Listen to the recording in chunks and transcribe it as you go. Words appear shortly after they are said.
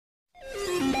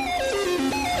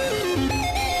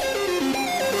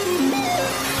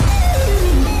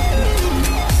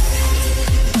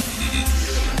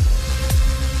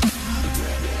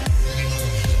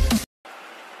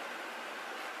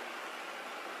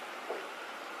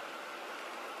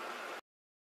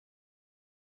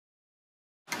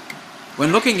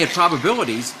When looking at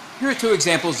probabilities, here are two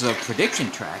examples of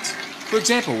prediction tracks. For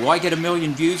example, will I get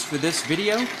 1,000,000 views for this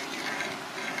video?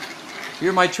 Here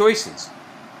are my choices.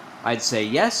 I'd say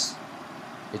yes,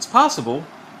 it's possible,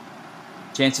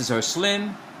 chances are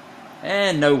slim,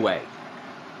 and no way.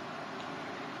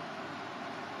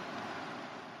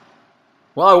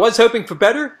 Well, I was hoping for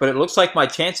better, but it looks like my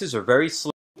chances are very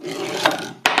slim.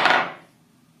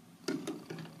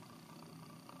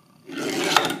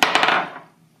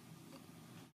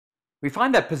 We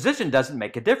find that position doesn't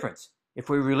make a difference. If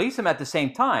we release them at the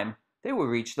same time, they will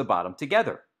reach the bottom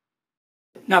together.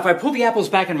 Now, if I pull the apples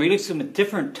back and release them at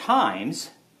different times,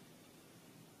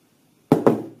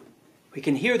 we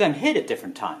can hear them hit at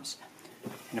different times.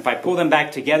 And if I pull them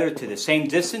back together to the same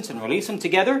distance and release them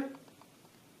together,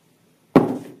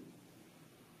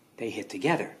 they hit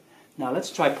together. Now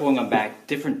let's try pulling them back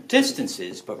different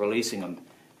distances, but releasing them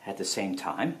at the same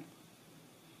time.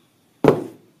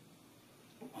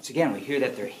 Once again, we hear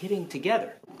that they're hitting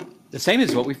together. The same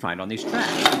is what we find on these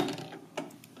tracks.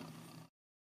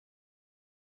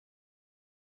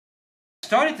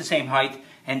 Start at the same height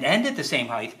and end at the same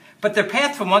height, but their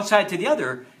path from one side to the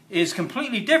other is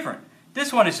completely different.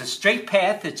 This one is a straight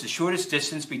path, it's the shortest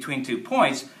distance between 2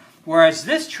 points, whereas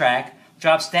this track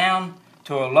drops down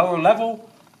to a lower level,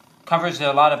 covers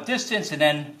a lot of distance, and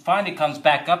then finally comes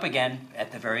back up again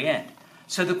at the very end.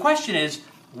 So the question is,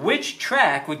 which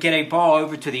track would get a ball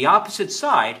over to the opposite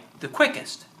side the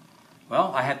quickest?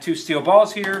 Well, I have 2 steel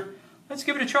balls here. Let's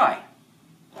give it a try.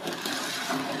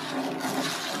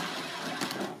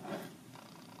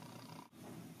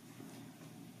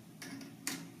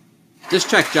 This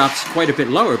track drops quite a bit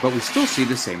lower, but we still see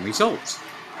the same results.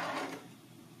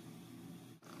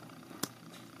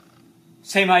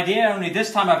 Same idea, only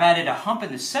this time I've added a hump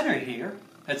in the center here.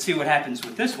 Let's see what happens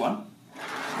with this one.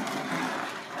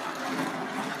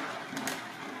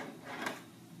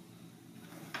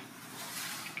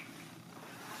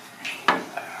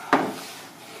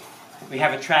 We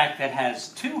have a track that has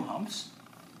 2 humps.